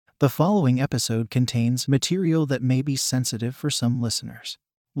The following episode contains material that may be sensitive for some listeners.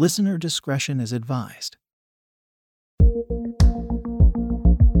 Listener discretion is advised.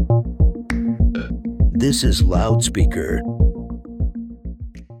 This is Loudspeaker.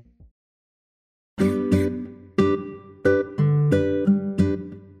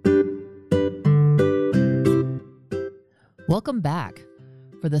 Welcome back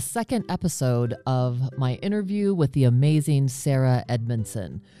for the second episode of my interview with the amazing Sarah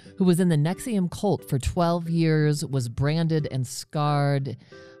Edmondson, who was in the NXIVM cult for 12 years, was branded and scarred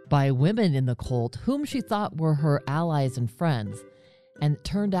by women in the cult whom she thought were her allies and friends, and it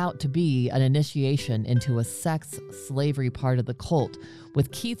turned out to be an initiation into a sex slavery part of the cult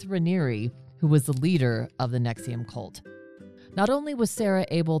with Keith Raniere, who was the leader of the NXIVM cult. Not only was Sarah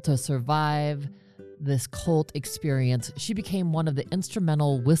able to survive this cult experience, she became one of the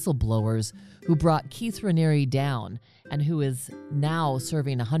instrumental whistleblowers who brought Keith Raniere down and who is now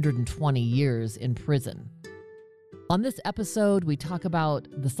serving 120 years in prison. On this episode, we talk about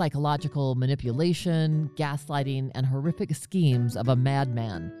the psychological manipulation, gaslighting, and horrific schemes of a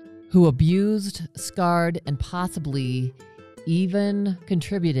madman who abused, scarred, and possibly even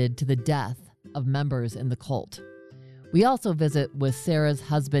contributed to the death of members in the cult. We also visit with Sarah's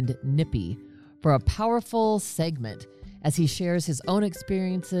husband, Nippy, for a powerful segment as he shares his own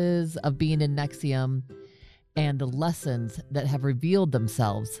experiences of being in NXIVM and the lessons that have revealed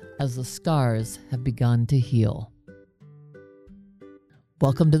themselves as the scars have begun to heal.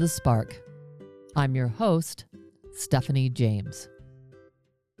 Welcome to The Spark. I'm your host, Stephanie James.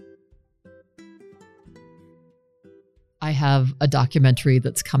 I have a documentary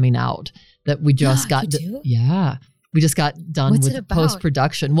that's coming out that we just got. Yeah. We just got done with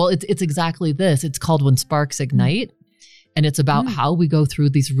post-production. Well, it's exactly this. It's called When Sparks Ignite. And it's about how we go through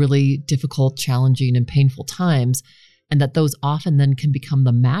these really difficult, challenging, and painful times. And that those often then can become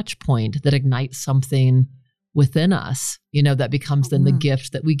the match point that ignites something within us, that becomes then the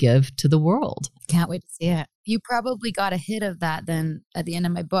gift that we give to the world. Can't wait to see it. You probably got a hit of that then at the end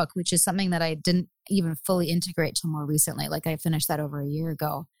of my book, which is something that I didn't even fully integrate till more recently. Like I finished that over a year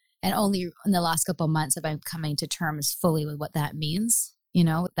ago. And only in the last couple of months have I coming to terms fully with what that means,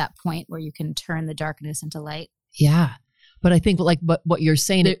 that point where you can turn the darkness into light. Yeah. But I think what you're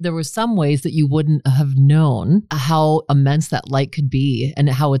saying, there were some ways that you wouldn't have known how immense that light could be and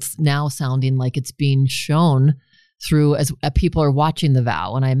how it's now sounding like it's being shown through as people are watching The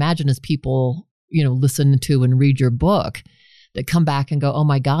Vow. And I imagine as people, listen to and read your book, that come back and go, oh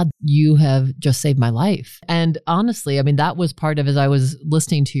my God, you have just saved my life. And honestly, that was part of, as I was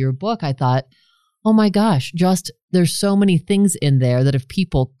listening to your book, I thought, oh my gosh, there's so many things in there that if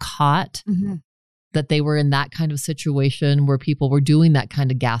people caught that they were in that kind of situation where people were doing that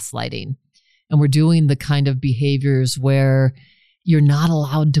kind of gaslighting and were doing the kind of behaviors where you're not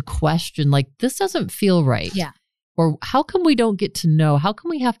allowed to question, like, this doesn't feel right. Yeah. Or how come we don't get to know? How come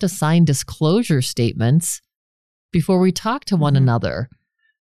we have to sign disclosure statements before we talk to one another?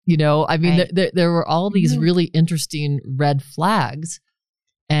 Right. There were all these really interesting red flags.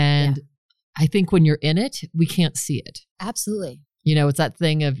 And I think when you're in it, we can't see it. Absolutely. It's that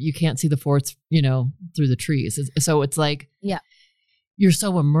thing of you can't see the forest, through the trees. So it's like, you're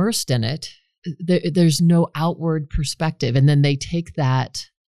so immersed in it. There's no outward perspective. And then they take that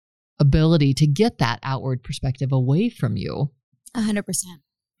ability to get that outward perspective away from you. 100%.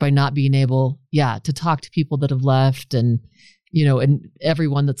 By not being able, to talk to people that have left and, and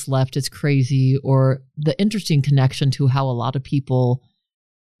everyone that's left is crazy, or the interesting connection to how a lot of people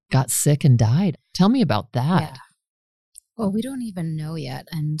got sick and died. Tell me about that. Yeah. Well, we don't even know yet.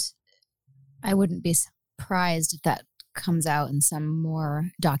 And I wouldn't be surprised if that comes out in some more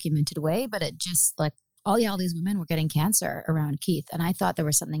documented way, but it just all these women were getting cancer around Keith. And I thought there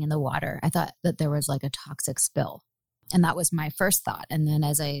was something in the water. I thought that there was like a toxic spill. And that was my first thought. And then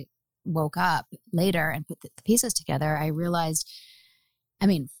as I woke up later and put the pieces together, I realized,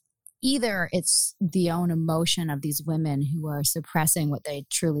 either it's the own emotion of these women who are suppressing what they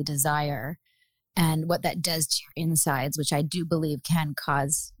truly desire and what that does to your insides, which I do believe can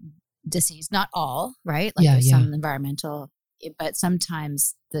cause disease. Not all, right? There's some environmental, but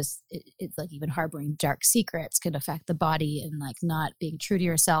sometimes it's like even harboring dark secrets could affect the body and not being true to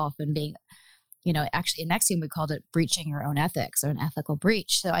yourself and being, actually in NXIVM we called it breaching your own ethics or an ethical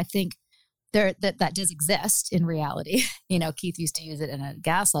breach. So I think that does exist in reality. Keith used to use it in a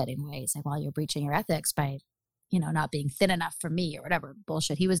gaslighting way. He's like, well, you're breaching your ethics by, not being thin enough for me or whatever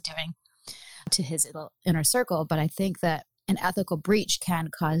bullshit he was doing to his little inner circle. But I think that an ethical breach can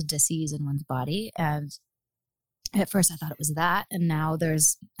cause disease in one's body. And at first I thought it was that. And now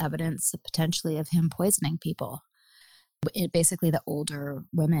there's evidence potentially of him poisoning people. Basically the older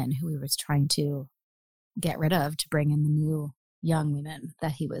women who he was trying to get rid of to bring in the new young women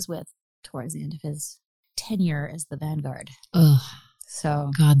that he was with towards the end of his tenure as the Vanguard. Oh,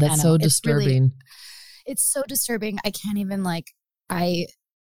 so God, that's so disturbing. It's so disturbing. I can't even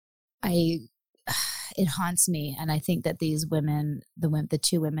it haunts me. And I think that these women, the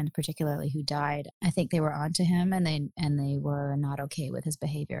two women particularly who died, I think they were onto him, and they were not okay with his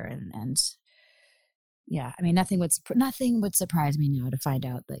behavior. And yeah, I mean, nothing would surprise me now to find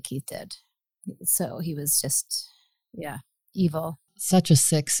out that Keith did. So he was just, evil. Such a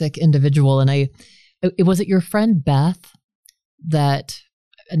sick individual. And was it your friend Beth that,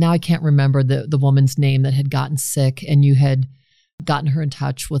 now I can't remember the woman's name, that had gotten sick, and you had gotten her in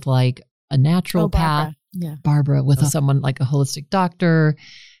touch with like a naturopath? Barbara. Yeah. Barbara, with someone like a holistic doctor,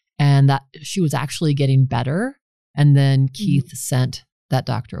 and that she was actually getting better. And then Keith sent that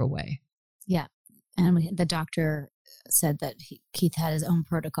doctor away. Yeah. And the doctor said that Keith had his own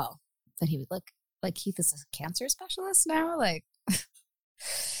protocol, that he would like Keith is a cancer specialist now. Like,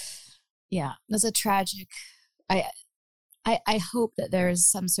 yeah, that's a tragic. I hope that there's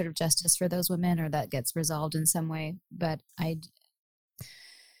some sort of justice for those women, or that gets resolved in some way. But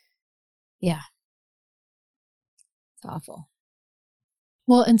yeah, it's awful.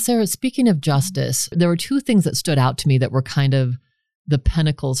 Well, and Sarah, speaking of justice, there were two things that stood out to me that were kind of the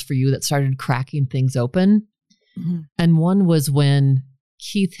pinnacles for you that started cracking things open. Mm-hmm. And one was when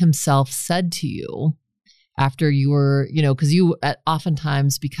Keith himself said to you, after you were, because you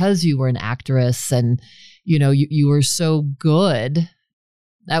oftentimes, because you were an actress and, you were so good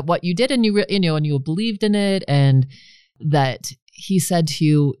at what you did, and and you believed in it, and that he said to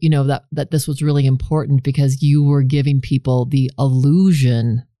you, that this was really important because you were giving people the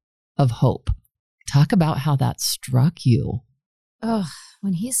illusion of hope. Talk about how that struck you. Oh,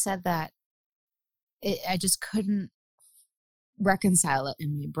 when he said that, I just couldn't reconcile it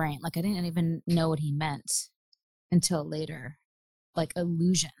in my brain. Like, I didn't even know what he meant until later. Like,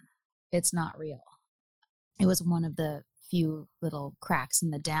 illusion. It's not real. It was one of the few little cracks in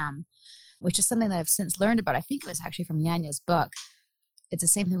the dam, which is something that I've since learned about. I think it was actually from Yanya's book. It's the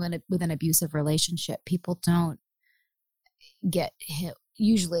same thing with an abusive relationship. People don't get hit.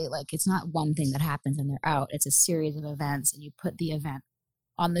 Usually, like, it's not one thing that happens and they're out. It's a series of events, and you put the event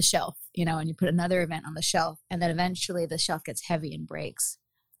on the shelf, and you put another event on the shelf, and then eventually the shelf gets heavy and breaks.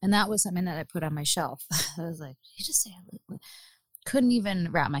 And that was something that I put on my shelf. I was like, you just say, couldn't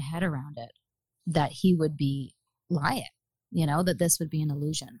even wrap my head around it, that he would be lying, that this would be an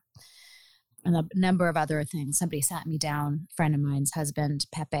illusion. And a number of other things. Somebody sat me down, a friend of mine's husband,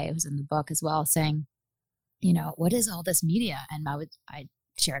 Pepe, who's in the book as well, saying, what is all this media? And I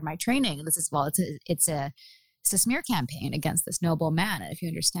shared my training. It's a smear campaign against this noble man. And if you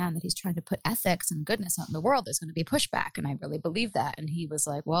understand that he's trying to put ethics and goodness out in the world, there's going to be pushback. And I really believe that. And he was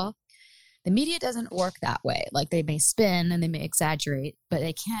like, well, the media doesn't work that way. Like, they may spin and they may exaggerate, but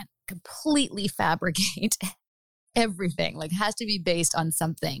they can't completely fabricate everything. Like, it has to be based on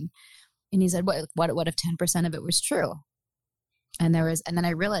something. And he said, what if 10% of it was true? And then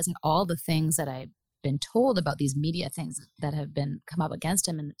I realized that all the things that I've been told about these media things that have been come up against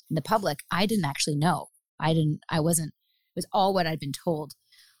him in the public, I didn't actually know. It was all what I'd been told,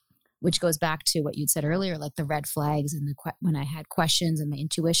 which goes back to what you'd said earlier, like the red flags and when I had questions and my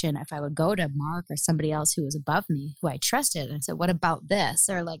intuition, if I would go to Mark or somebody else who was above me, who I trusted, and I said, what about this?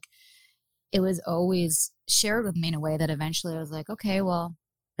 Or like, it was always shared with me in a way that eventually I was like, okay, well,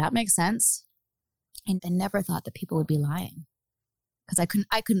 that makes sense. And I never thought that people would be lying, because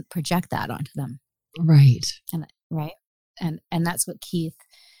I couldn't project that onto them. Right. And that's what Keith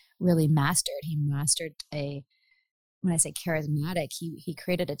really mastered. He mastered when I say charismatic, he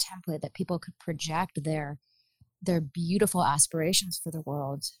created a template that people could project their beautiful aspirations for the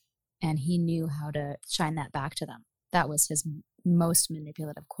world. And he knew how to shine that back to them. That was his most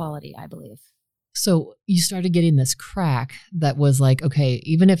manipulative quality, I believe. So you started getting this crack that was like, okay,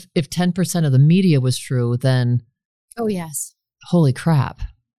 even if 10% of the media was true, then... Oh, yes. Holy crap.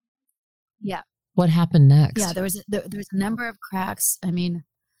 Yeah. What happened next? Yeah, there was a number of cracks. I mean,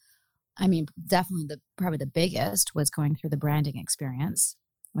 definitely probably the biggest was going through the branding experience,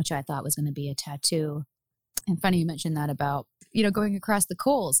 which I thought was going to be a tattoo. And funny you mentioned that about, going across the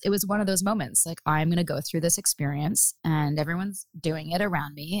coals. It was one of those moments, like, I'm going to go through this experience and everyone's doing it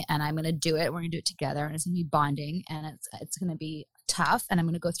around me, and I'm going to do it. We're going to do it together, and it's going to be bonding, and it's going to be tough, and I'm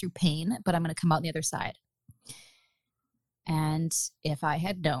going to go through pain, but I'm going to come out on the other side. And if I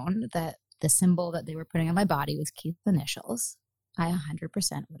had known that the symbol that they were putting on my body was Keith's initials, I 100%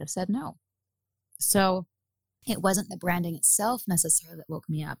 would have said no. So It wasn't the branding itself necessarily that woke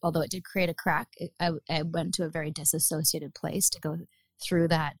me up, although it did create a crack. I went to a very disassociated place to go through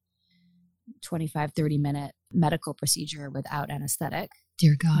that 25, 30-minute medical procedure without anesthetic.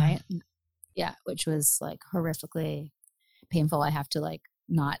 Dear God. Right? Yeah, which was like horrifically painful. I have to like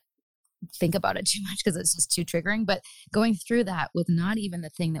not think about it too much because it's just too triggering. But going through that with not even the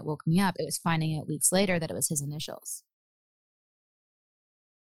thing that woke me up, it was finding out weeks later that it was his initials.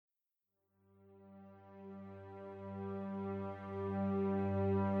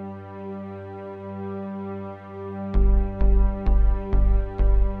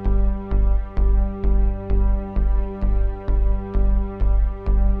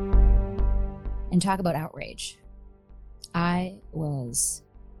 And talk about outrage. I was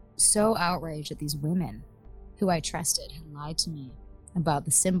so outraged that these women who I trusted had lied to me about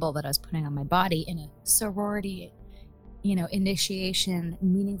the symbol that I was putting on my body in a sorority, initiation,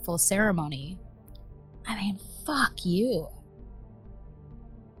 meaningful ceremony. I mean, fuck you.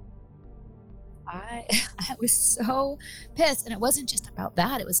 I was so pissed. And it wasn't just about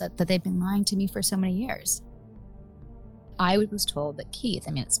that. It was that they'd been lying to me for so many years. I was told that Keith,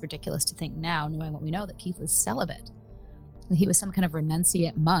 it's ridiculous to think now, knowing what we know, that Keith was celibate. That he was some kind of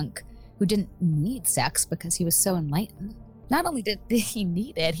renunciate monk who didn't need sex because he was so enlightened. Not only did he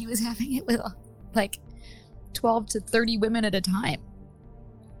need it, he was having it with like 12 to 30 women at a time.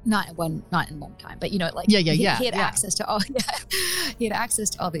 Not in one time, but he had access to all. He had access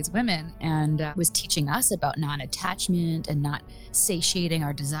to all these women and was teaching us about non-attachment and not satiating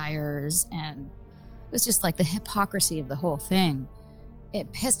our desires, and it was just like the hypocrisy of the whole thing.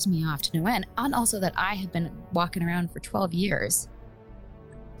 It pissed me off to no end. And also that I had been walking around for 12 years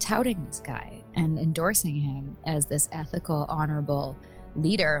touting this guy and endorsing him as this ethical, honorable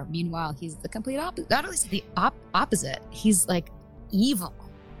leader. Meanwhile, he's the complete opposite. Not only is he the opposite, he's like evil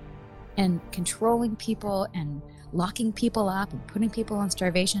and controlling people and locking people up and putting people on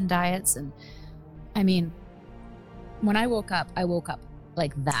starvation diets. And when I woke up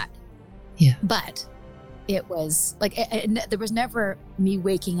like that. Yeah. But it was like, there was never me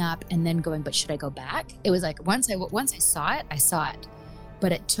waking up and then going, but should I go back? It was like, once I saw it.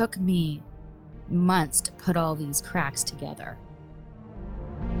 But it took me months to put all these cracks together.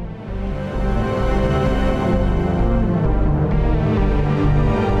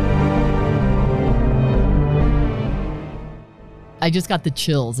 I just got the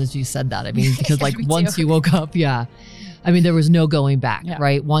chills as you said that. Because once you woke up, yeah. There was no going back,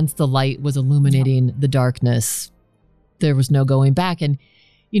 right? Once the light was illuminating the darkness, there was no going back. And,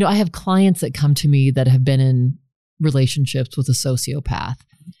 I have clients that come to me that have been in relationships with a sociopath.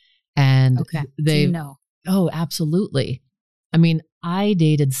 And they know. Oh, absolutely. I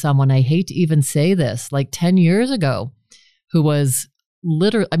dated someone, I hate to even say this, like 10 years ago, who was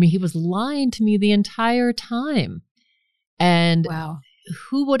literally, he was lying to me the entire time. And wow.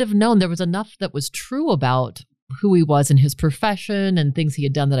 Who would have known? There was enough that was true about who he was in his profession and things he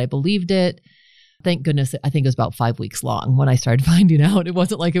had done that I believed it. Thank goodness, I think it was about 5 weeks long when I started finding out. It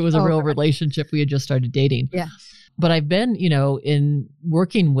wasn't like it was a real relationship. We had just started dating. Yeah. But I've been, in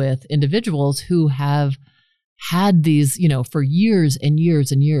working with individuals who have had these, for years and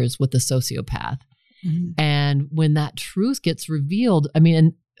years and years with the sociopath. Mm-hmm. And when that truth gets revealed,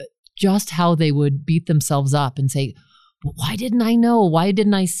 and just how they would beat themselves up and say, well, why didn't I know? Why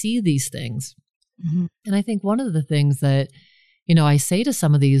didn't I see these things? Mm-hmm. And I think one of the things that, I say to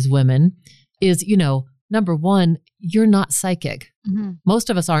some of these women is, number one, you're not psychic. Mm-hmm.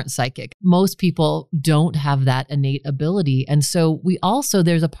 Most of us aren't psychic. Most people don't have that innate ability. And so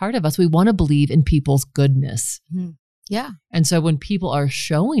there's a part of us, we want to believe in people's goodness. Mm-hmm. Yeah. And so when people are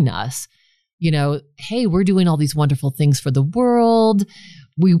showing us, hey, we're doing all these wonderful things for the world.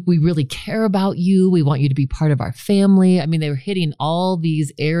 We really care about you. We want you to be part of our family. They were hitting all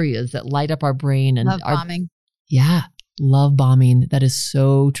these areas that light up our brain and love bombing. Yeah. Love bombing. That is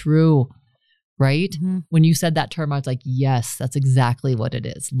so true. Right? Mm-hmm. When you said that term, I was like, yes, that's exactly what it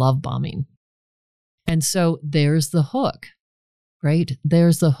is. Love bombing. And so there's the hook, right?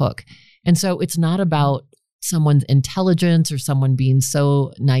 There's the hook. And so it's not about someone's intelligence or someone being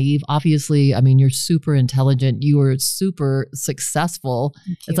so naive. Obviously, you're super intelligent. You are super successful.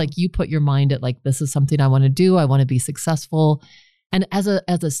 It's like you put your mind at like, this is something I want to do. I want to be successful. And as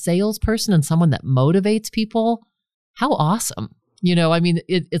a salesperson and someone that motivates people, how awesome.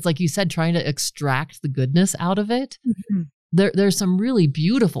 It's like you said, trying to extract the goodness out of it. Mm-hmm. There's some really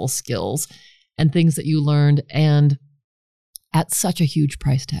beautiful skills and things that you learned, and at such a huge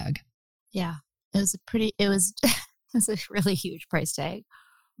price tag. Yeah, it was a really huge price tag.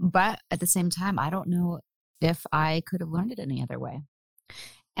 But at the same time, I don't know if I could have learned it any other way.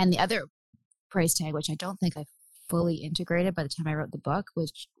 And the other price tag, which I don't think I fully integrated by the time I wrote the book,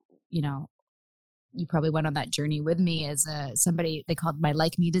 which, you know, you probably went on that journey with me as somebody they called my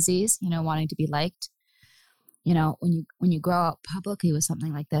like me disease, you know, wanting to be liked. You know, when you grow up publicly with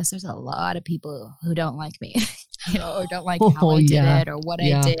something like this, there's a lot of people who don't like me, you know, or don't like how I did it or what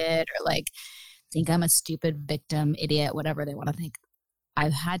I did, or like think I'm a stupid victim, idiot, whatever they want to think.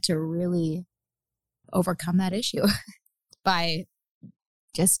 I've had to really overcome that issue by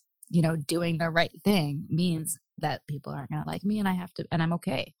just, you know, doing the right thing means that people aren't going to like me, and I have to, and I'm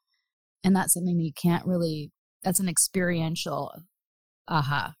okay. And that's something that you can't really, that's an experiential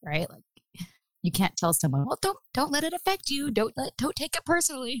aha, right? Like you can't tell someone, well, don't let it affect you. Don't take it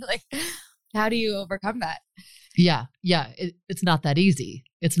personally. Like, how do you overcome that? Yeah. It's not that easy.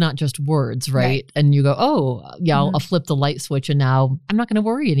 It's not just words, right? And you go, oh, yeah, I'll flip the light switch and now I'm not going to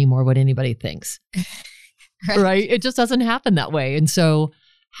worry anymore what anybody thinks. Right? It just doesn't happen that way. And so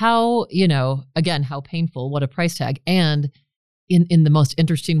how, you know, again, how painful, what a price tag. And in the most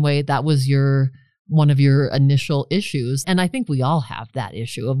interesting way, that was one of your initial issues. And I think we all have that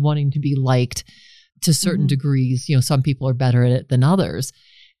issue of wanting to be liked to certain degrees. You know, some people are better at it than others.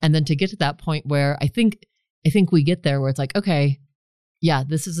 And then to get to that point where I think we get there where it's like, okay, yeah,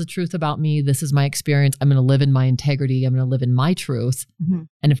 this is the truth about me. This is my experience. I'm going to live in my integrity. I'm going to live in my truth.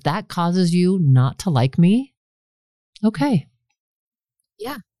 And if that causes you not to like me, okay.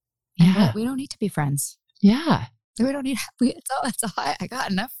 Yeah. Yeah. We don't need to be friends. Yeah. We don't need, it's all, I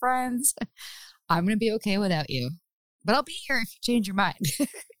got enough friends. I'm going to be okay without you, but I'll be here if you change your mind.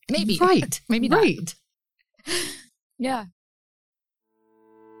 Maybe. Right. Maybe not. Right. Yeah.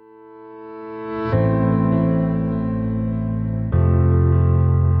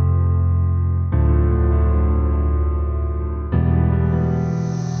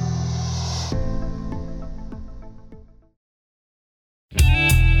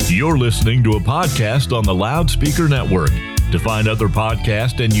 You're listening to a podcast on the Loudspeaker Network. To find other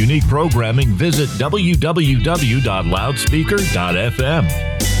podcasts and unique programming, visit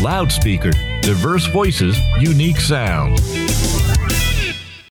www.loudspeaker.fm. Loudspeaker, diverse voices, unique sound.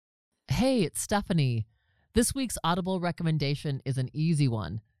 Hey, it's Stephanie. This week's Audible recommendation is an easy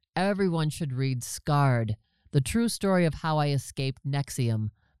one. Everyone should read Scarred, the true story of how I escaped NXIVM,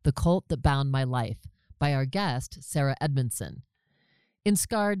 the cult that bound my life, by our guest, Sarah Edmondson. In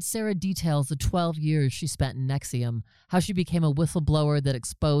Scarred, Sarah details the 12 years she spent in NXIVM, how she became a whistleblower that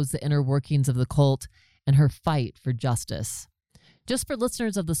exposed the inner workings of the cult, and her fight for justice. Just for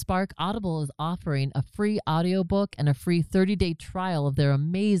listeners of The Spark, Audible is offering a free audiobook and a free 30-day trial of their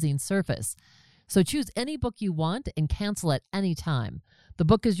amazing service. So choose any book you want and cancel at any time. The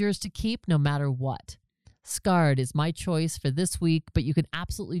book is yours to keep no matter what. Scarred is my choice for this week, but you can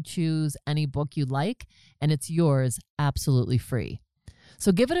absolutely choose any book you like, and it's yours absolutely free.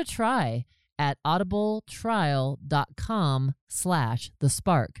 So give it a try at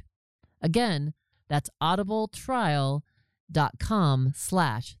audibletrial.com/thespark. Again, that's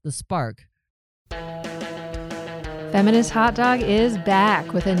audibletrial.com/thespark. Feminist Hot Dog is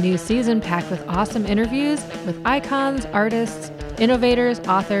back with a new season packed with awesome interviews with icons, artists, innovators,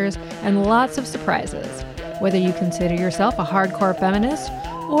 authors, and lots of surprises. Whether you consider yourself a hardcore feminist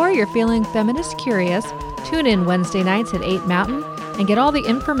or you're feeling feminist curious, tune in Wednesday nights at 8 Mountain and get all the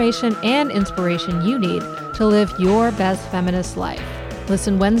information and inspiration you need to live your best feminist life.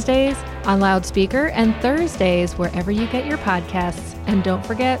 Listen Wednesdays on Loudspeaker and Thursdays wherever you get your podcasts. And don't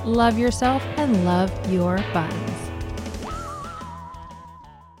forget, love yourself and love your buns.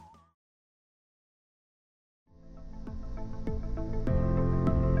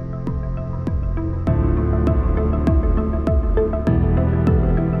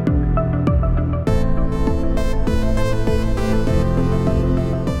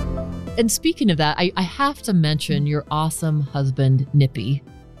 And speaking of that, I have to mention your awesome husband, Nippy,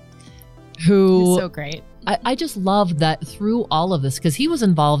 who... He's so great. I just love that through all of this, because he was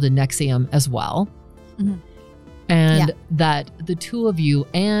involved in NXIVM as well. And that the two of you,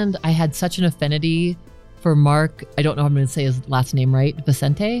 and I had such an affinity for Mark. I don't know if I'm going to say his last name right.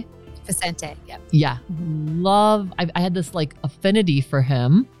 Vicente, yep. Yeah. I had this like affinity for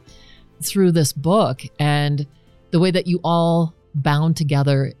him through this book, and the way that you all bound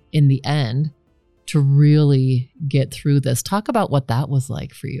together in the end to really get through this. Talk about what that was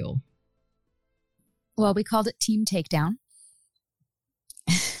like for you. Well, we called it Team Takedown.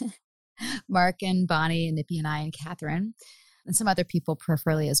 Mark and Bonnie and Nippy and I and Catherine and some other people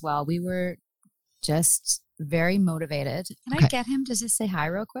peripherally as well. We were just very motivated. Can I get him to just say hi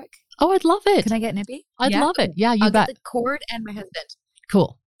real quick? Oh, I'd love it. Can I get Nippy? I'd love it. Yeah, you I'll bet. get the cord and my husband.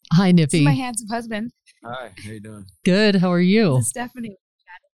 Cool. Hi, Nippy. This is my handsome husband. Hi, how you doing? Good. How are you? This is Stephanie.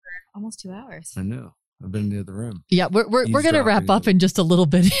 Almost 2 hours. I know. I've been in the other room. Yeah, we're going to wrap up in just a little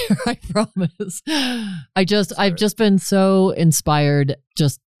bit here, I promise. I've just been so inspired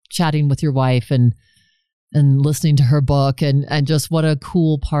just chatting with your wife and listening to her book and just what a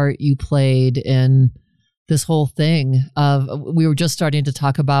cool part you played in this whole thing. We were just starting to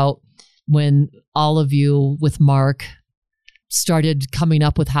talk about when all of you with Mark started coming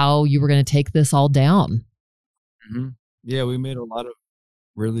up with how you were going to take this all down. Mm-hmm. Yeah, we made a lot of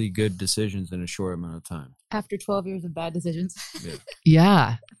really good decisions in a short amount of time. After 12 years of bad decisions. Yeah.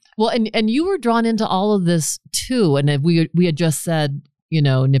 Yeah. Well, and you were drawn into all of this too. And we had just said,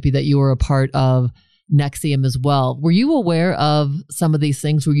 Nippy, that you were a part of NXIVM as well. Were you aware of some of these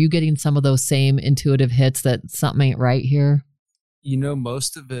things? Were you getting some of those same intuitive hits that something ain't right here?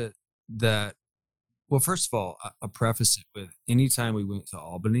 Most of it well, first of all, I'll preface it with anytime we went to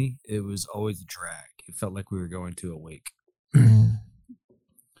Albany, it was always a drag. It felt like we were going to a wake.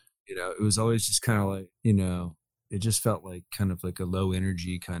 It was always just kind of like, it just felt like kind of like a low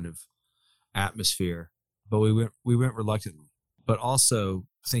energy kind of atmosphere. But we went reluctantly, but also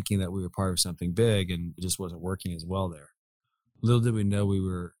thinking that we were part of something big, and it just wasn't working as well there. Little did we know we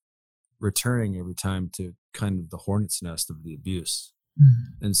were returning every time to kind of the hornet's nest of the abuse.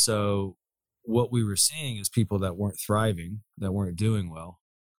 Mm-hmm. And so what we were seeing is people that weren't thriving, that weren't doing well,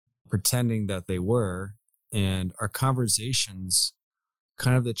 pretending that they were. And our conversations,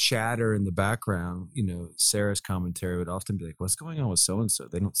 kind of the chatter in the background, Sarah's commentary would often be like, what's going on with so-and-so?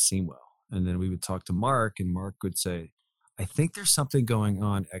 They don't seem well. And then we would talk to Mark, and Mark would say, I think there's something going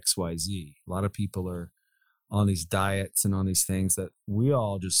on XYZ. A lot of people are on these diets and on these things that we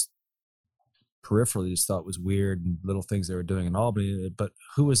all just peripherally just thought was weird and little things they were doing in Albany. But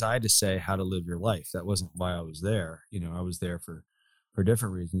who was I to say how to live your life? That wasn't why I was there. I was there for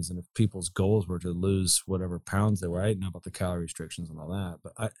different reasons. And if people's goals were to lose whatever pounds they were, I didn't know about the calorie restrictions and all that.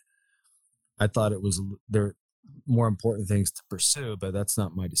 But I thought there were more important things to pursue, but that's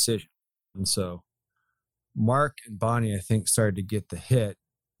not my decision. And so Mark and Bonnie, I think, started to get the hit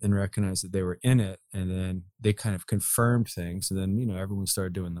and recognize that they were in it. And then they kind of confirmed things. And then, everyone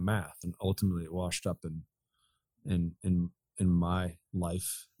started doing the math, and ultimately it washed up in my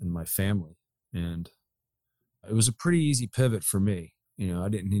life and my family. And it was a pretty easy pivot for me. I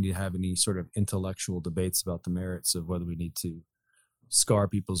didn't need to have any sort of intellectual debates about the merits of whether we need to scar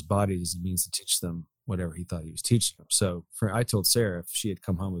people's bodies as a means to teach them whatever he thought he was teaching them. So I told Sarah if she had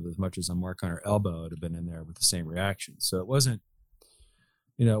come home with as much as a mark on her elbow, I'd have been in there with the same reaction. So it wasn't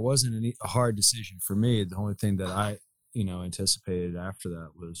a hard decision for me. The only thing that I, anticipated after that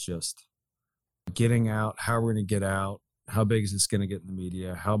was just getting out, how we're going to get out, how big is this going to get in the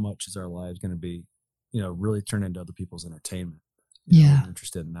media, how much is our lives going to be, really turn into other people's entertainment. I was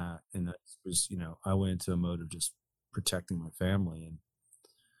interested in that. And that was, I went into a mode of just protecting my family.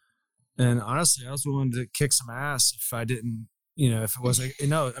 And honestly, I was willing to kick some ass if I didn't, if it was like,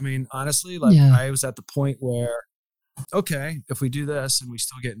 honestly, I was at the point where, okay, if we do this and we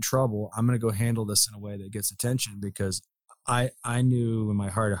still get in trouble, I'm going to go handle this in a way that gets attention, because I knew in my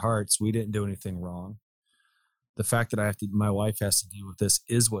heart of hearts, we didn't do anything wrong. The fact that my wife has to deal with this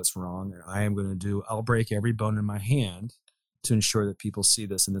is what's wrong. And I'll break every bone in my hand to ensure that people see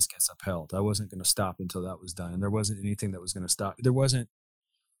this and this gets upheld. I wasn't going to stop until that was done. And there wasn't anything that was going to stop. There wasn't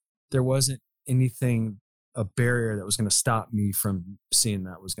anything, a barrier that was going to stop me from seeing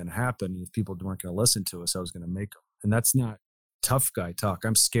that was going to happen. If people weren't going to listen to us, I was going to make them. And that's not tough guy talk.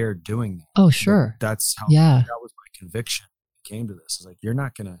 I'm scared doing that. Oh, sure. But that's how, that was my conviction. I came to this. It's like,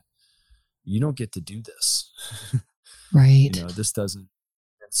 you don't get to do this. Right. This doesn't.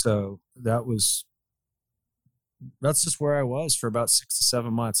 And so that's just where I was for about 6 to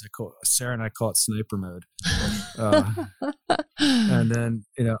 7 months. Sarah and I call it sniper mode. And then,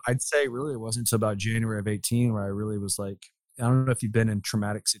 I'd say really it wasn't until about January of 18 where I really was like, I don't know if you've been in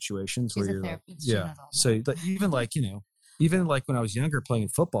traumatic situations where you're like, yeah. So even like when I was younger playing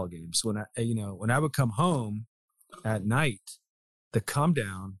football games, when I would come home at night, the come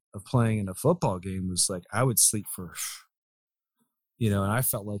down of playing in a football game was like, I would sleep for, and I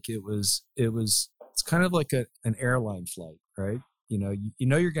felt like it's kind of like an airline flight, right?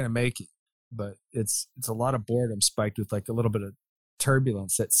 You're going to make it, but it's a lot of boredom spiked with like a little bit of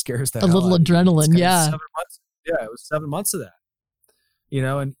turbulence that scares that. A little adrenaline. Yeah. 7 months. Yeah. It was 7 months of that,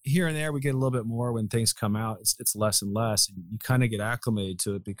 and here and there we get a little bit more when things come out. It's less and less, and you kind of get acclimated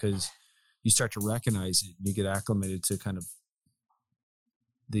to it because you start to recognize it and you get acclimated to kind of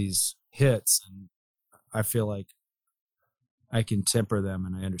these hits. And I feel like I can temper them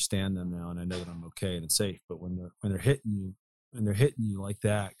and I understand them now, and I know that I'm okay and it's safe. But when they're hitting you like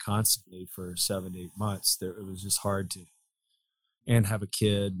that constantly for 7 to 8 months, it was just hard to and have a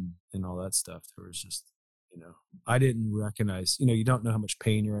kid and all that stuff. There was just, I didn't recognize, you don't know how much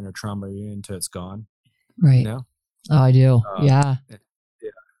pain you're in or trauma you're in until it's gone. Right. Oh, I do. Yeah.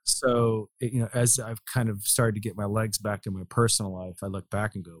 So, as I've kind of started to get my legs back in my personal life, I look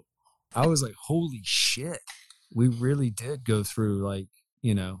back and go, I was like, holy shit, we really did go through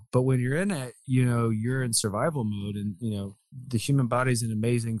but when you're in it, you're in survival mode, and, the human body is an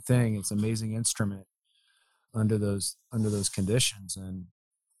amazing thing. It's an amazing instrument under those conditions. And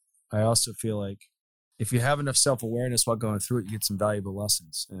I also feel like if you have enough self-awareness while going through it, you get some valuable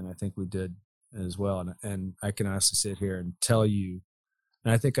lessons. And I think we did as well. And I can honestly sit here and tell you,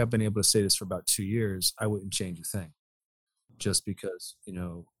 and I think I've been able to say this for about 2 years, I wouldn't change a thing, just because,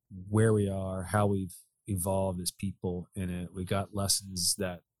 where we are, how we've evolved as people in it. We got lessons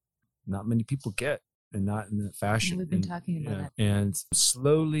that not many people get, and not in that fashion. We've been talking about it. And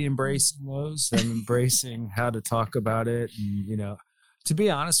slowly embracing those and embracing how to talk about it. And, to be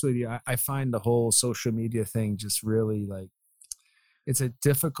honest with you, I find the whole social media thing just really it's a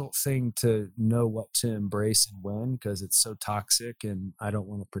difficult thing to know what to embrace and when, because it's so toxic, and I don't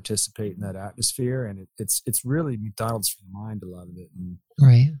want to participate in that atmosphere. And it's really McDonald's for the mind, a lot of it. And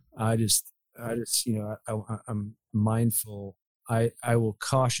right. I just, I'm mindful. I will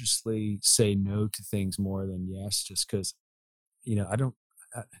cautiously say no to things more than yes, just because,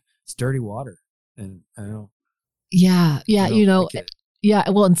 it's dirty water, and I don't. Yeah. I don't like it. Yeah.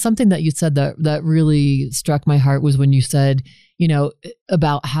 Well, and something that you said that really struck my heart was when you said,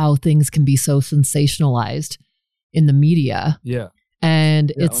 about how things can be so sensationalized in the media. Yeah.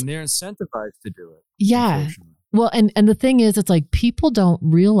 And and they're incentivized to do it. Yeah. Well, and the thing is, it's like people don't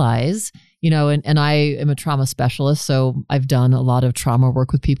realize, and I am a trauma specialist, so I've done a lot of trauma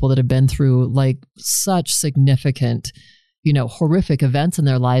work with people that have been through such significant, horrific events in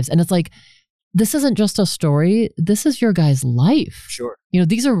their lives. And it's like, this isn't just a story. This is your guy's life. Sure.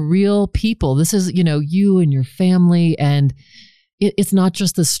 These are real people. This is, you and your family. And it's not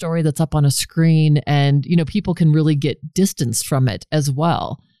just the story that's up on a screen, and, people can really get distanced from it as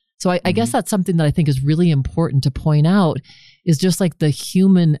well. So I guess that's something that I think is really important to point out, is just the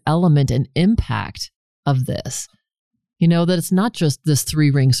human element and impact of this, that it's not just this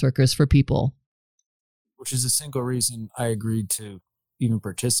 3-ring circus for people. Which is a single reason I agreed to even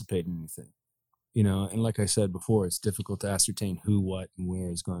participate in anything. And like I said before, it's difficult to ascertain who, what, and where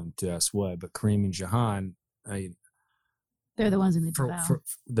is going to ask what. But Kareem and Jahan, they're the ones who made the vow. For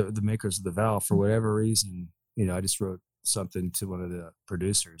the makers of the vow, for whatever reason, I just wrote something to one of the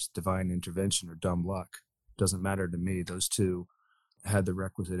producers, divine intervention or dumb luck. Doesn't matter to me. Those two had the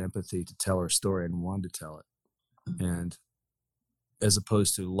requisite empathy to tell our story and wanted to tell it. And as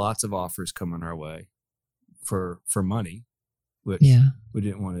opposed to lots of offers coming our way for money, which we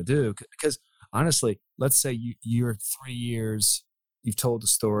didn't want to do. Because honestly, let's say you're 3 years, you've told the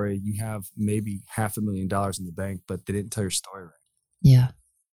story, you have maybe $500,000 in the bank, but they didn't tell your story right. Yeah.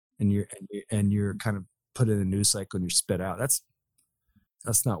 And you're kind of put in a news cycle and you're spit out.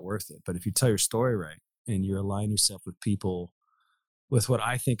 That's not worth it. But if you tell your story right and you align yourself with people with what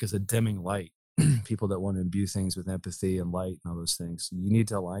I think is a dimming light, people that want to imbue things with empathy and light and all those things, you need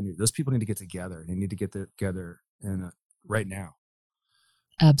to align those people need to get together. They need to get together right now.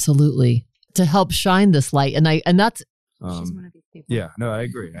 Absolutely. To help shine this light. And that's she's one of these people. Yeah, no, I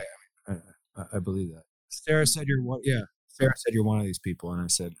agree. I believe that. Sarah said you're one. Yeah. Sarah said you're one of these people. And I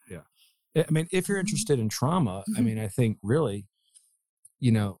said, yeah. I mean, if you're interested in trauma, I mean, I think really,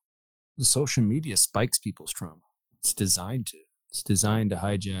 the social media spikes people's trauma. It's designed to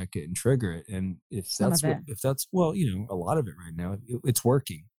hijack it and trigger it. And if that's a lot of it right now, it's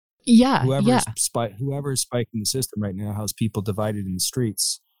working. Yeah. Whoever is spiking the system right now has people divided in the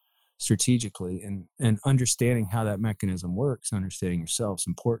streets strategically, and understanding how that mechanism works, understanding yourself is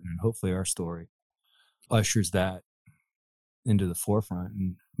important. And hopefully our story ushers that into the forefront.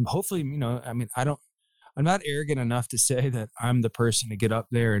 And hopefully, I'm not arrogant enough to say that I'm the person to get up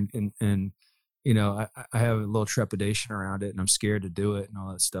there and I have a little trepidation around it, and I'm scared to do it and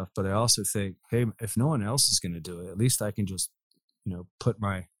all that stuff. But I also think, hey, if no one else is going to do it, at least I can just, put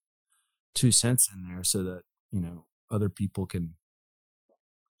my 2 cents in there so that, other people can,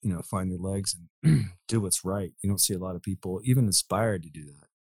 find their legs and do what's right. You don't see a lot of people even inspired to do that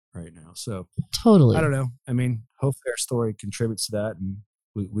right now. So totally, I don't know. I mean, hopefully our story contributes to that, and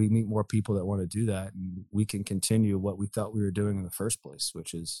we meet more people that want to do that, and we can continue what we thought we were doing in the first place,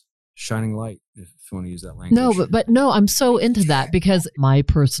 which is shining light, if you want to use that language. No, but no, I'm so into that, because my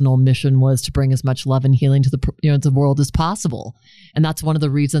personal mission was to bring as much love and healing to the world as possible. And that's one of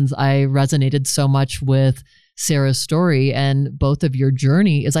the reasons I resonated so much with Sarah's story and both of your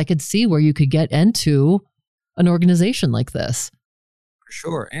journey, is I could see where you could get into an organization like this. For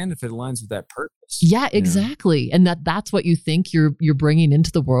sure. And if it aligns with that purpose. Yeah, exactly. And that's what you think you're bringing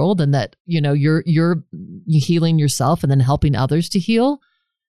into the world, and that, you're healing yourself and then helping others to heal.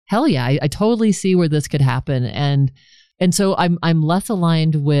 Hell yeah, I totally see where this could happen. And so I'm less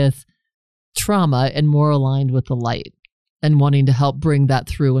aligned with trauma and more aligned with the light and wanting to help bring that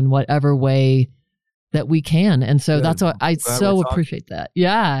through in whatever way that we can. And so that's what I so appreciate that.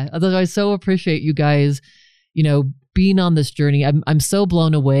 Yeah. I so appreciate you guys, being on this journey. I'm so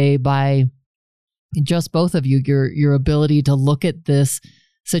blown away by just both of you, your ability to look at this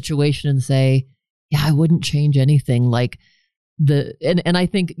situation and say, yeah, I wouldn't change anything. Like and I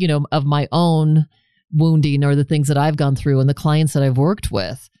think, of my own wounding or the things that I've gone through and the clients that I've worked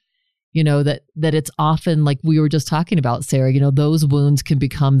with, that it's often like we were just talking about, Sarah, those wounds can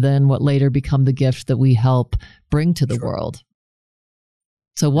become then what later become the gift that we help bring to the world.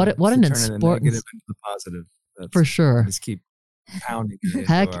 So what an important negative into the positive. For sure. Just keep pounding it.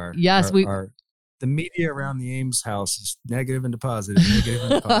 Heck, yes. The media around the Ames house is negative into positive, negative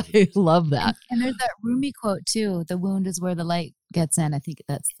into positive. I love that. And there's that Rumi quote too. The wound is where the light gets in. I think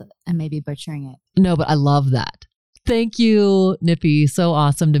I may be butchering it. No, but I love that. Thank you, Nippy. So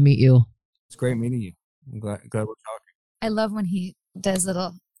awesome to meet you. It's great meeting you. I'm glad we're talking. I love when he does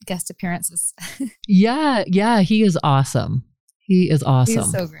little guest appearances. Yeah. He is awesome. He's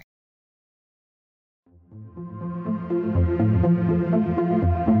so great.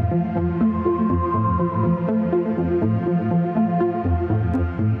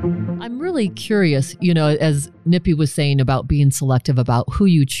 I'm really curious, as Nippy was saying about being selective about who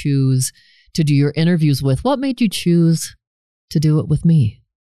you choose to do your interviews with. What made you choose to do it with me?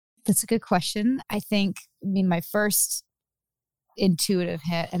 That's a good question. I think, my first intuitive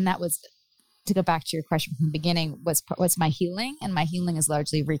hit, and that was to go back to your question from the beginning, what's my healing? And my healing is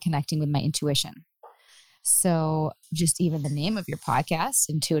largely reconnecting with my intuition. So just even the name of your podcast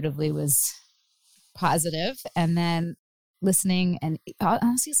intuitively was positive. And then listening, and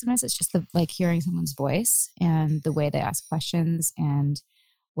honestly, sometimes it's just hearing someone's voice and the way they ask questions, and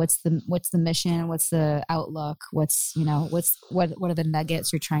what's the mission, what's the outlook, what are the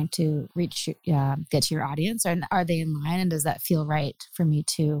nuggets you're trying to reach, get to your audience, and are they in line, and does that feel right for me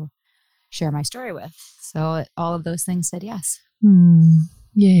to share my story with? So all of those things said yes.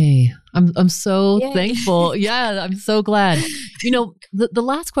 Yay. I'm so thankful. Yeah, I'm so glad. The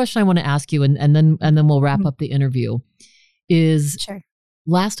last question I want to ask you, and then we'll wrap up the interview, is sure.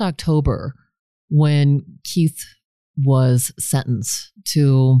 Last October, when Keith was sentenced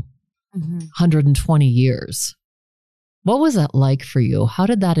to 120 years, what was that like for you? How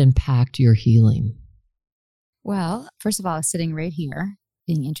did that impact your healing? Well, first of all, I was sitting right here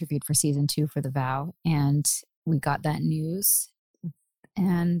being interviewed for season 2 for The Vow, and we got that news,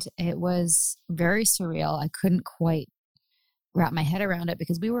 and it was very surreal. I couldn't quite wrap my head around it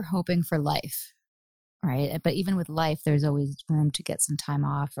because we were hoping for life, right? But even with life, there's always room to get some time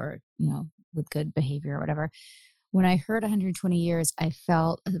off, or, with good behavior or whatever. When I heard 120 years, I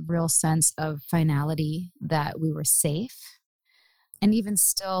felt a real sense of finality, that we were safe. And even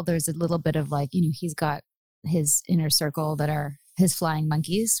still, there's a little bit of he's got his inner circle that are his flying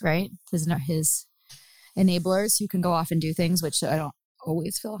monkeys, right? His enablers who can go off and do things, which I don't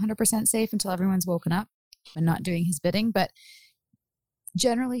always feel 100% safe until everyone's woken up and not doing his bidding. But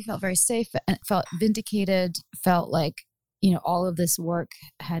generally felt very safe and felt vindicated, felt like, all of this work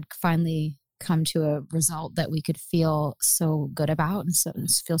had finally come to a result that we could feel so good about, and so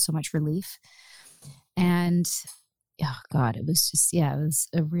feel so much relief. And oh God, it was just, it was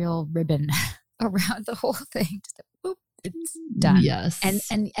a real ribbon around the whole thing. Just boop, it's done. Yes. And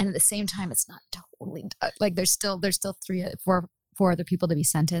at the same time, it's not totally done. Like there's still 4 other people to be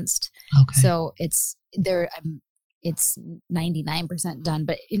sentenced. Okay. So it's 99% done.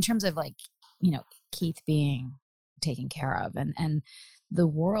 But in terms of Keith being taken care of, and the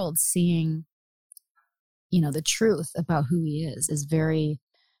world seeing, the truth about who he is very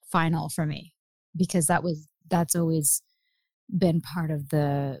final for me, because that's always been part of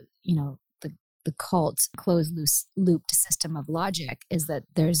the cult closed looped system of logic, is that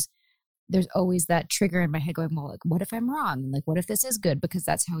there's always that trigger in my head going, well, what if I'm wrong? What if this is good? Because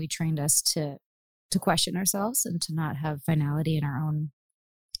that's how he trained us to question ourselves and to not have finality in our own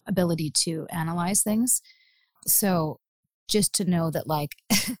ability to analyze things. So just to know that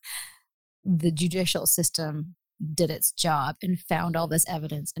the judicial system did its job and found all this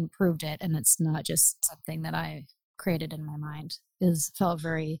evidence and proved it, and it's not just something that I created in my mind, felt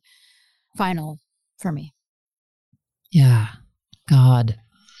very final for me. Yeah. God.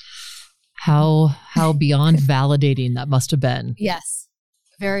 How beyond validating that must have been. Yes.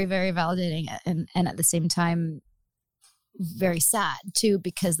 Very, very validating. And at the same time, very sad too,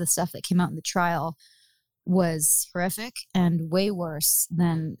 because the stuff that came out in the trial was horrific and way worse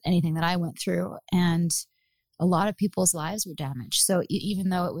than anything that I went through. And a lot of people's lives were damaged. So even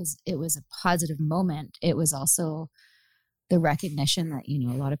though it was a positive moment, it was also the recognition that,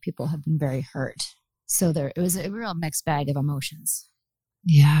 a lot of people have been very hurt. So it was a real mixed bag of emotions.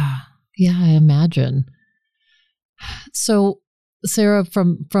 Yeah. Yeah, I imagine. So Sarah,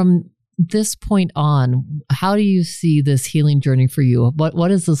 from this point on, how do you see this healing journey for you? What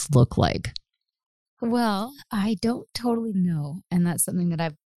does this look like? Well, I don't totally know. And that's something that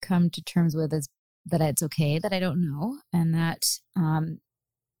I've come to terms with, is that it's okay that I don't know. And that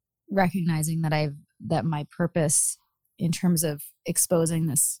recognizing that my purpose in terms of exposing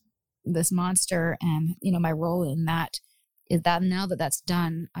this monster and, my role in that is that now that that's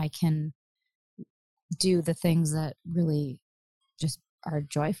done, I can do the things that really just are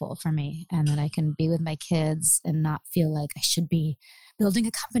joyful for me, and that I can be with my kids and not feel like I should be building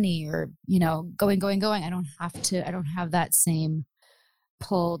a company or, going. I don't have that same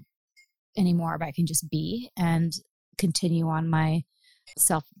pull anymore, but I can just be and continue on my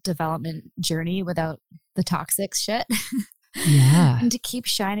self-development journey without the toxic shit. Yeah. And to keep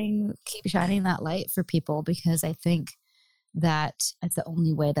shining that light for people, because I think that it's the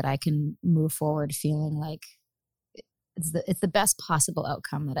only way that I can move forward feeling like it's the best possible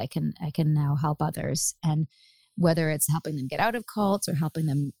outcome, that I can now help others. And whether it's helping them get out of cults or helping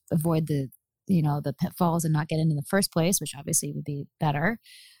them avoid the pitfalls and not get in the first place, which obviously would be better.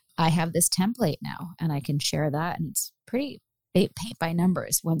 I have this template now and I can share that. And it's pretty paint by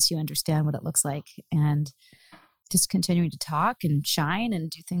numbers once you understand what it looks like, and just continuing to talk and shine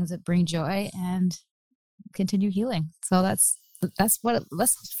and do things that bring joy and continue healing. So that's as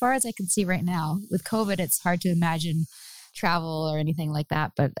far as I can see right now. With COVID, it's hard to imagine travel or anything like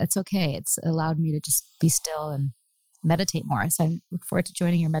that, but it's okay. It's allowed me to just be still and meditate more. So I look forward to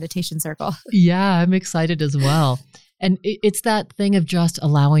joining your meditation circle. Yeah, I'm excited as well. And it's that thing of just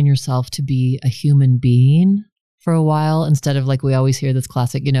allowing yourself to be a human being for a while, instead of, like we always hear this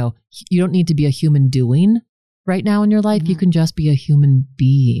classic, you don't need to be a human doing right now in your life. You can just be a human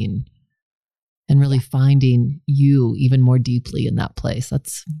being. And really finding you even more deeply in that place.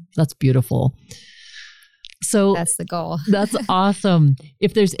 That's beautiful. So that's the goal. That's awesome.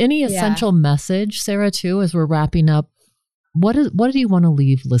 If there's any essential message, Sarah, too, as we're wrapping up, what do you want to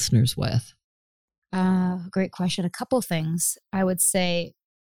leave listeners with? Great question. A couple things. I would say,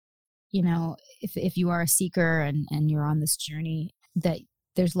 if you are a seeker and you're on this journey, that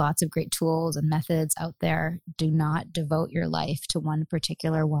there's lots of great tools and methods out there. Do not devote your life to one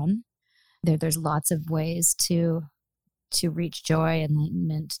particular one. There's lots of ways to reach joy,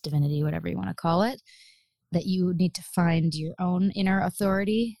 enlightenment, divinity, whatever you want to call it, that you need to find your own inner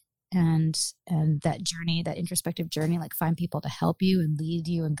authority and that journey, that introspective journey, like find people to help you and lead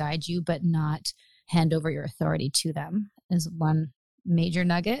you and guide you, but not hand over your authority to them, is one major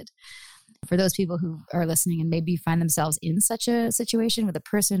nugget. For those people who are listening and maybe find themselves in such a situation with a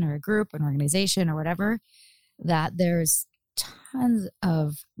person or a group, an organization or whatever, that there's tons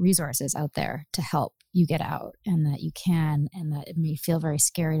of resources out there to help you get out, and that you can, and that it may feel very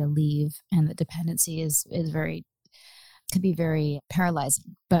scary to leave, and that dependency can be very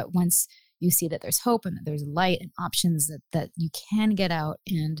paralyzing. But once you see that there's hope and that there's light and options, that you can get out.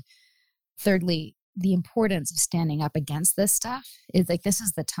 And thirdly, the importance of standing up against this stuff is like, this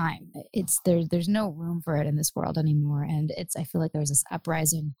is the time. There's no room for it in this world anymore. And I feel like there's this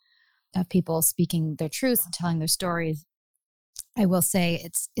uprising of people speaking their truth and telling their stories. I will say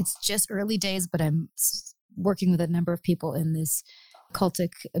it's just early days, but I'm working with a number of people in this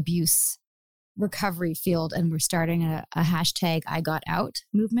cultic abuse recovery field, and we're starting a hashtag I got out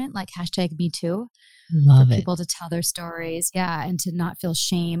movement, like hashtag me too. Love for it. people to tell their stories. Yeah. And to not feel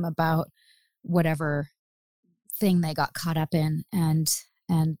shame about whatever thing they got caught up in, and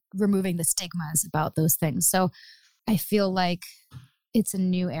removing the stigmas about those things. So I feel like it's a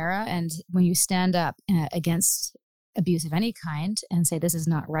new era. And when you stand up against abuse of any kind and say, this is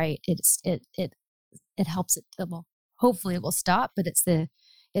not right, it helps it. Well, hopefully it will stop, but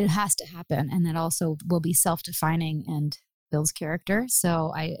it has to happen. And that also will be self-defining and builds character.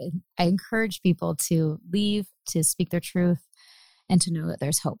 So I encourage people to leave, to speak their truth, and to know that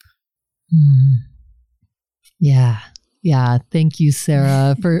there's hope. Yeah. Thank you,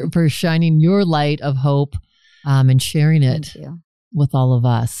 Sarah, for shining your light of hope and sharing it with all of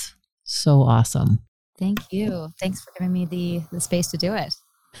us. So awesome. Thank you. Thanks for giving me the space to do it.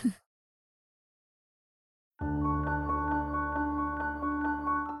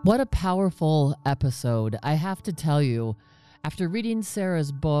 What a powerful episode. I have to tell you, after reading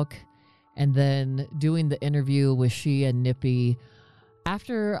Sarah's book and then doing the interview with she and Nippy.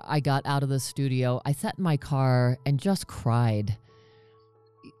 After I got out of the studio, I sat in my car and just cried.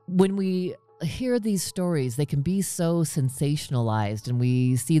 When we hear these stories, they can be so sensationalized, and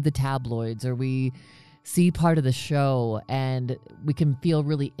we see the tabloids or we see part of the show, and we can feel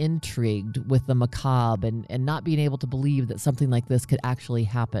really intrigued with the macabre and not being able to believe that something like this could actually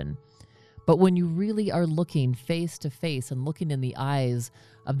happen. But when you really are looking face to face and looking in the eyes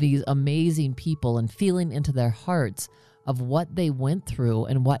of these amazing people and feeling into their hearts of what they went through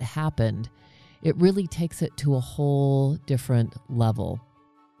and what happened, it really takes it to a whole different level.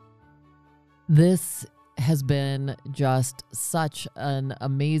 This has been just such an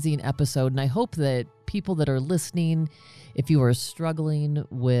amazing episode, and I hope that people that are listening, if you are struggling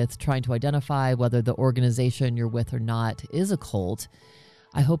with trying to identify whether the organization you're with or not is a cult,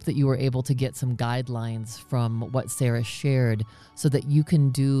 I hope that you were able to get some guidelines from what Sarah shared so that you can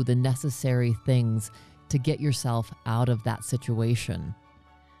do the necessary things to get yourself out of that situation.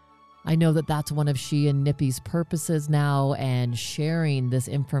 I know that that's one of she and Nippy's purposes now, and sharing this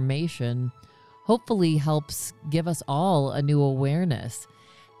information hopefully helps give us all a new awareness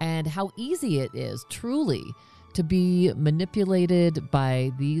and how easy it is truly to be manipulated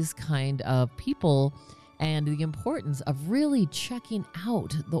by these kind of people, and the importance of really checking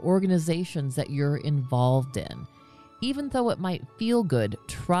out the organizations that you're involved in. Even though it might feel good,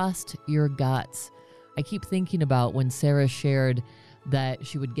 trust your guts. I keep thinking about when Sarah shared that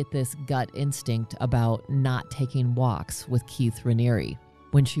she would get this gut instinct about not taking walks with Keith Raniere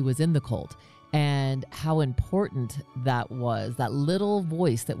when she was in the cult, and how important that was, that little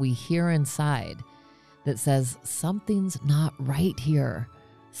voice that we hear inside that says, something's not right here.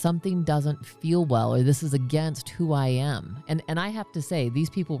 Something doesn't feel well, or this is against who I am. And I have to say, these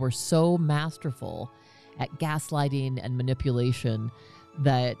people were so masterful at gaslighting and manipulation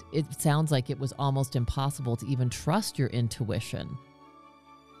that it sounds like it was almost impossible to even trust your intuition.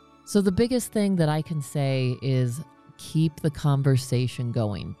 So the biggest thing that I can say is keep the conversation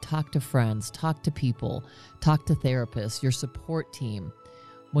going. Talk to friends, talk to people, talk to therapists, your support team,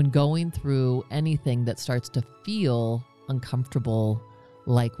 when going through anything that starts to feel uncomfortable,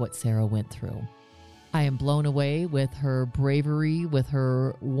 like what Sarah went through. I am blown away with her bravery, with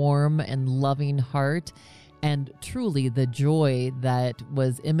her warm and loving heart, and truly the joy that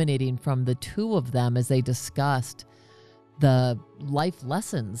was emanating from the two of them as they discussed the life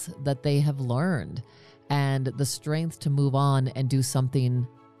lessons that they have learned and the strength to move on and do something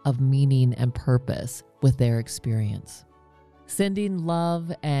of meaning and purpose with their experience. Sending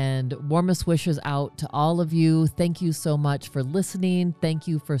love and warmest wishes out to all of you. Thank you so much for listening. Thank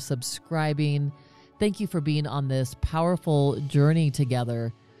you for subscribing. Thank you for being on this powerful journey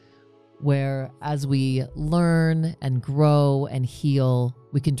together, where as we learn and grow and heal,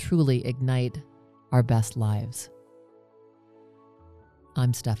 we can truly ignite our best lives.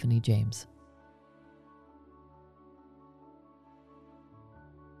 I'm Stephanie James.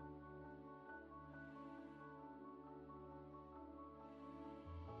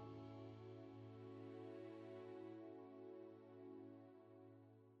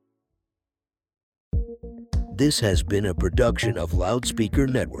 This has been a production of Loudspeaker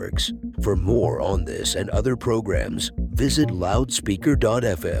Networks. For more on this and other programs, visit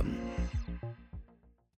loudspeaker.fm.